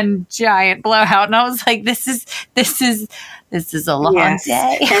one giant blowout, and I was like, this is a long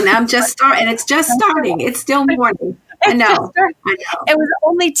day. And I'm just starting, and it's just starting. It's still morning. I know. It was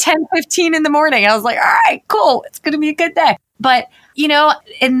only 10:15 in the morning. I was like, all right, cool. It's going to be a good day. But,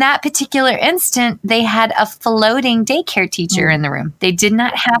 in that particular instant, they had a floating daycare teacher in the room. They did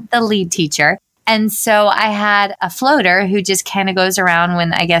not have the lead teacher. And so I had a floater who just kind of goes around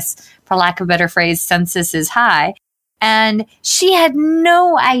when, I guess, for lack of a better phrase, census is high. And she had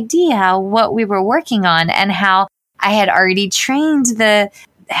no idea what we were working on and how I had already trained the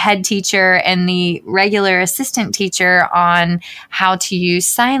head teacher and the regular assistant teacher on how to use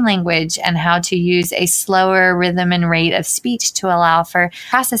sign language and how to use a slower rhythm and rate of speech to allow for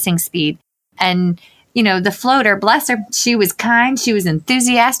processing speed. And, the floater, bless her, she was kind, she was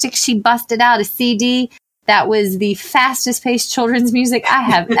enthusiastic. She busted out a CD that was the fastest paced children's music I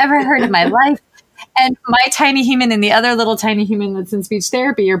have ever heard in my life. And my tiny human and the other little tiny human that's in speech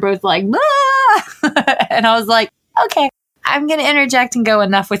therapy are both like, and I was like, okay, I'm going to interject and go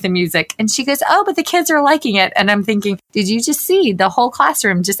enough with the music. And she goes, oh, but the kids are liking it. And I'm thinking, did you just see the whole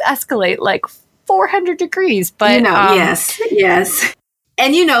classroom just escalate like 400 degrees? But yes.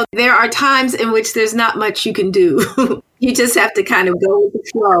 And there are times in which there's not much you can do. You just have to kind of go with the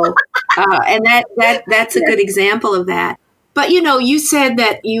flow. And that's a good example of that. But, you said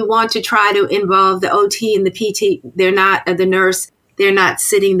that you want to try to involve the OT and the PT. They're not the nurse. They're not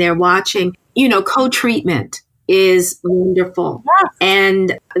sitting there watching. Co-treatment is wonderful. Yes.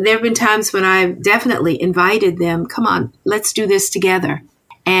 And there have been times when I've definitely invited them, come on, let's do this together.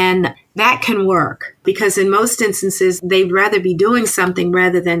 And that can work because in most instances, they'd rather be doing something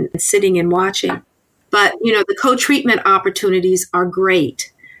rather than sitting and watching. But, the co-treatment opportunities are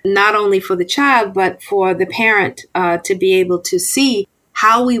great, not only for the child, but for the parent to be able to see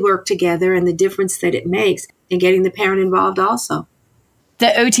how we work together and the difference that it makes, and getting the parent involved also.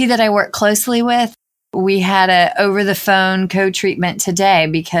 The OT that I work closely with, we had a over-the-phone co-treatment today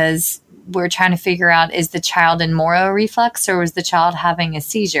because we're trying to figure out, is the child in Moro reflex or was the child having a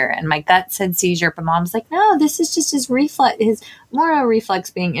seizure? And my gut said seizure, but mom's like, no, this is just his Moro reflex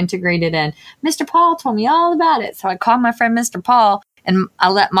being integrated in. Mr. Paul told me all about it. So I called my friend Mr. Paul and I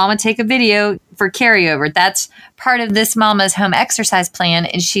let mama take a video for carryover. That's part of this mama's home exercise plan.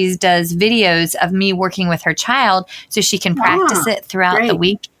 And she does videos of me working with her child so she can practice it throughout the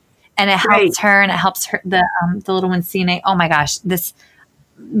week. And it helps her, and it helps her, the little one, CNA. Oh my gosh, this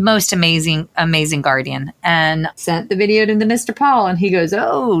most amazing guardian. And sent the video to Mr. Paul, and he goes,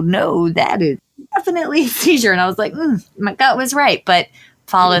 oh no, that is definitely a seizure. And I was like, my gut was right, but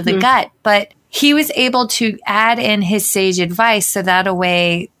follow the gut. But he was able to add in his sage advice so that a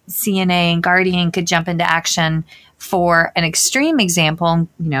way CNA and guardian could jump into action for an extreme example,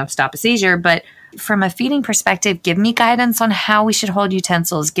 stop a seizure, but from a feeding perspective, give me guidance on how we should hold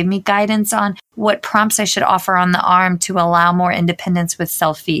utensils. Give me guidance on what prompts I should offer on the arm to allow more independence with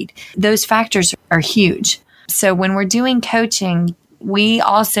self-feed. Those factors are huge. So when we're doing coaching, we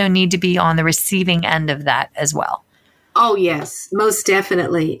also need to be on the receiving end of that as well. Oh, yes, most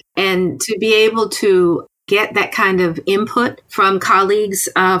definitely. And to be able to get that kind of input from colleagues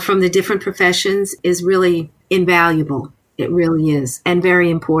from the different professions is really invaluable. It really is, and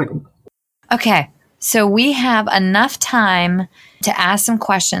very important. Okay, So we have enough time to ask some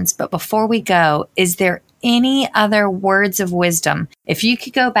questions. But before we go, is there any other words of wisdom? If you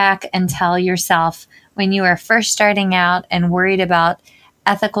could go back and tell yourself when you were first starting out and worried about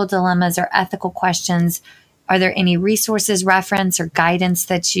ethical dilemmas or ethical questions, are there any resources, reference, or guidance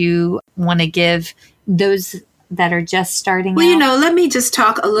that you want to give those that are just starting Well, out? let me just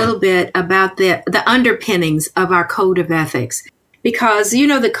talk a little bit about the underpinnings of our code of ethics. Because,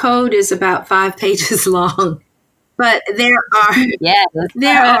 the code is about 5 pages long. But there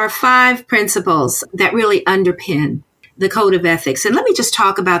are 5 principles that really underpin the code of ethics. And let me just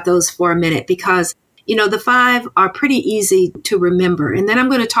talk about those for a minute because, the 5 are pretty easy to remember. And then I'm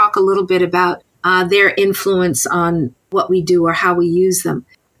going to talk a little bit about their influence on what we do or how we use them.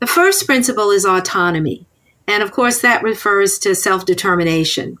 The first principle is autonomy. And of course, that refers to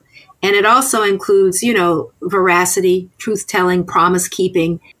self-determination. And it also includes, veracity, truth-telling,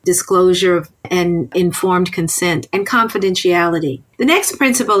 promise-keeping, disclosure, and informed consent, and confidentiality. The next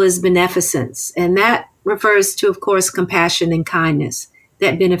principle is beneficence, and that refers to, of course, compassion and kindness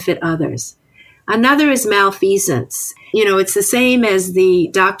that benefit others. Another is malfeasance. It's the same as the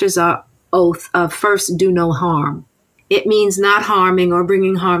doctor's oath of first do no harm. It means not harming or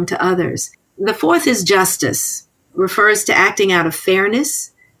bringing harm to others. The fourth is justice, refers to acting out of fairness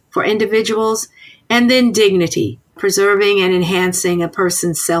for individuals, and then dignity, preserving and enhancing a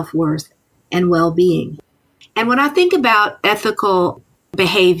person's self-worth and well-being. And when I think about ethical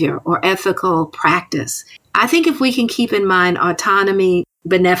behavior or ethical practice, I think if we can keep in mind autonomy,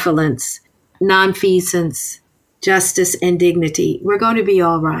 benevolence, nonfeasance, justice, and dignity, we're going to be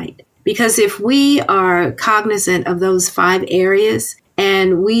all right. Because if we are cognizant of those 5 areas,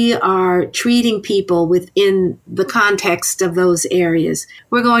 and we are treating people within the context of those areas,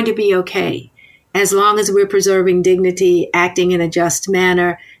 we're going to be okay. As long as we're preserving dignity, acting in a just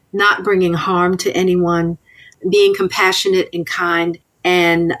manner, not bringing harm to anyone, being compassionate and kind,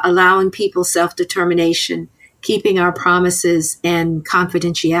 and allowing people self-determination, keeping our promises and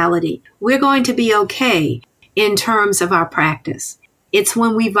confidentiality, we're going to be okay in terms of our practice. It's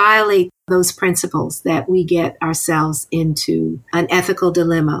when we violate those principles that we get ourselves into an ethical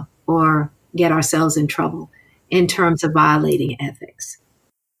dilemma or get ourselves in trouble in terms of violating ethics.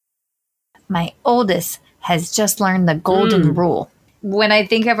 My oldest has just learned the golden rule. When I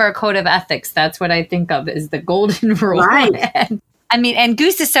think of our code of ethics, that's what I think of is the golden rule. Right. And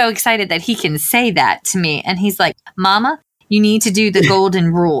Goose is so excited that he can say that to me. And he's like, Mama, you need to do the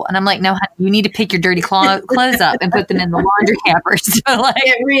golden rule. And I'm like, no, honey, you need to pick your dirty clothes up and put them in the laundry hamper. So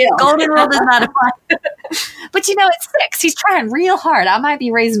Get real. Golden rule does not apply. But it's 6. He's trying real hard. I might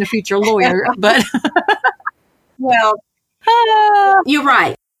be raising a future lawyer, but well, you're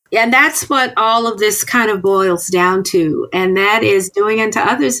right. And that's what all of this kind of boils down to. And that is doing unto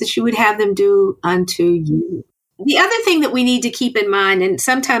others as you would have them do unto you. The other thing that we need to keep in mind, and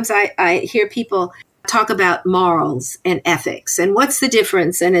sometimes I hear people talk about morals and ethics and what's the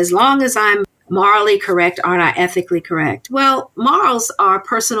difference. And as long as I'm morally correct, aren't I ethically correct? Well, morals are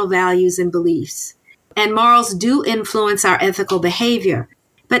personal values and beliefs, and morals do influence our ethical behavior.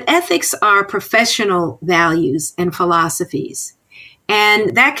 But ethics are professional values and philosophies,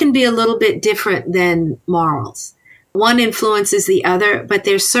 and that can be a little bit different than morals. One influences the other, but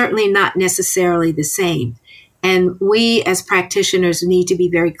they're certainly not necessarily the same. And we as practitioners need to be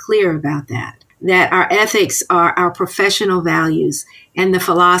very clear about that our ethics are our professional values and the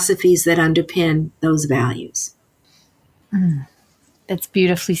philosophies that underpin those values. It's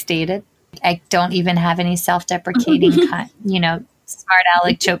beautifully stated. I don't even have any self-deprecating, smart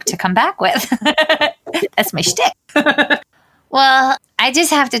aleck joke to come back with. That's my shtick. Well, I just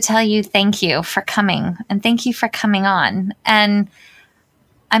have to tell you thank you for coming, and thank you for coming on. And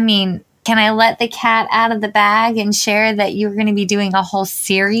can I let the cat out of the bag and share that you're going to be doing a whole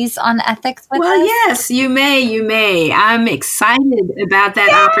series on ethics with us? Well, yes, you may. I'm excited about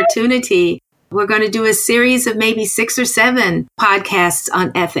that opportunity. We're going to do a series of maybe 6 or 7 podcasts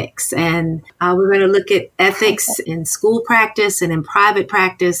on ethics. And we're going to look at ethics in school practice and in private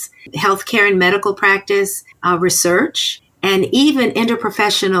practice, healthcare and medical practice, research, and even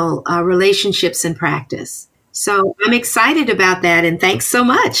interprofessional relationships and practice. So I'm excited about that. And thanks so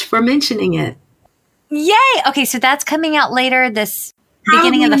much for mentioning it. Yay. Okay. So that's coming out later this Probably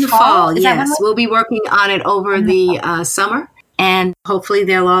beginning of the fall. Yes. We'll be working on it over the summer, and hopefully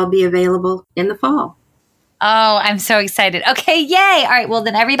they'll all be available in the fall. Oh, I'm so excited. Okay. Yay. All right. Well,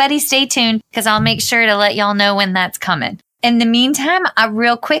 then everybody stay tuned because I'll make sure to let y'all know when that's coming. In the meantime,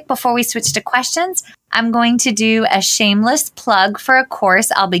 real quick before we switch to questions, I'm going to do a shameless plug for a course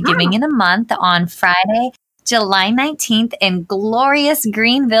I'll be giving in a month on Friday, July 19th in glorious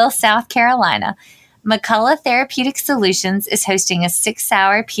Greenville, South Carolina. McCullough Therapeutic Solutions is hosting a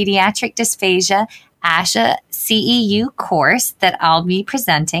 6-hour pediatric dysphagia ASHA CEU course that I'll be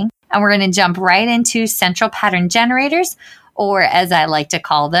presenting. And we're going to jump right into central pattern generators, or as I like to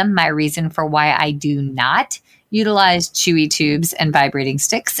call them, my reason for why I do not utilize chewy tubes and vibrating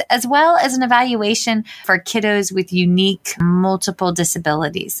sticks, as well as an evaluation for kiddos with unique multiple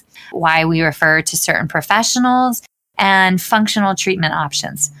disabilities, why we refer to certain professionals, and functional treatment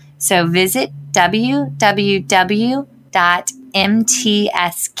options. So visit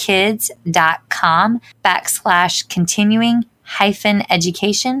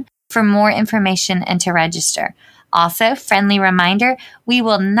www.mtskids.com/continuing-education for more information and to register. Also, friendly reminder, we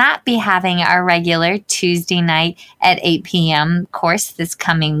will not be having our regular Tuesday night at 8 p.m. course this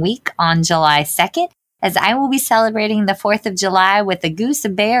coming week on July 2nd, as I will be celebrating the 4th of July with a goose, a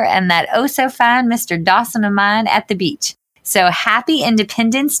bear, and that oh-so-fine Mr. Dawson of mine at the beach. So happy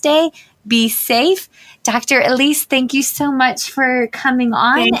Independence Day. Be safe. Dr. Elise, thank you so much for coming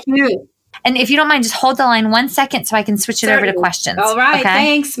on. Thank you. And if you don't mind, just hold the line 1 second so I can switch it over to questions. All right. Okay?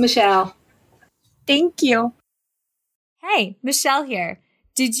 Thanks, Michelle. Thank you. Hey, Michelle here.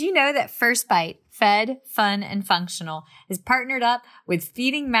 Did you know that First Bite, Fed, Fun, and Functional is partnered up with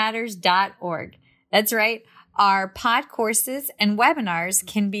feedingmatters.org? That's right. Our pod courses and webinars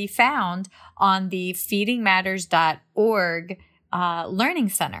can be found on the feedingmatters.org Learning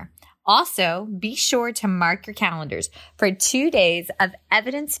Center. Also, be sure to mark your calendars for 2 days of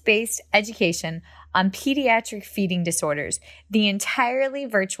evidence-based education on pediatric feeding disorders, the entirely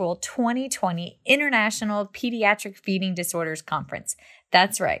virtual 2020 International Pediatric Feeding Disorders Conference.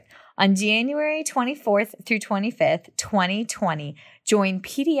 That's right. On January 24th through 25th, 2020, join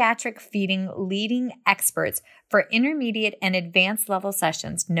pediatric feeding leading experts for intermediate and advanced level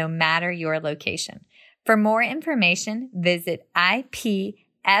sessions, no matter your location. For more information, visit ipfdc.org.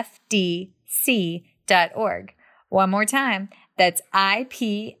 One more time, that's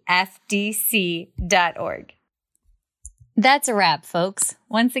ipfdc.org. That's a wrap, folks.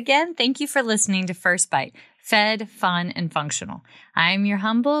 Once again, thank you for listening to First Bite, Fed, Fun, and Functional. I am your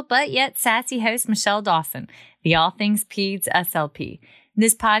humble but yet sassy host, Michelle Dawson, the All Things Peds SLP.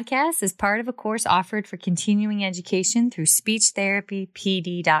 This podcast is part of a course offered for continuing education through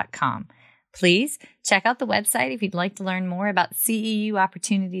SpeechTherapyPD.com. Please check out the website if you'd like to learn more about CEU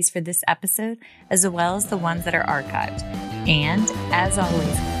opportunities for this episode, as well as the ones that are archived. And, as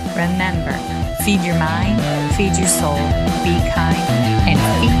always, remember, feed your mind, feed your soul, be kind, and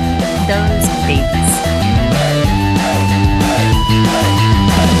feed those babies.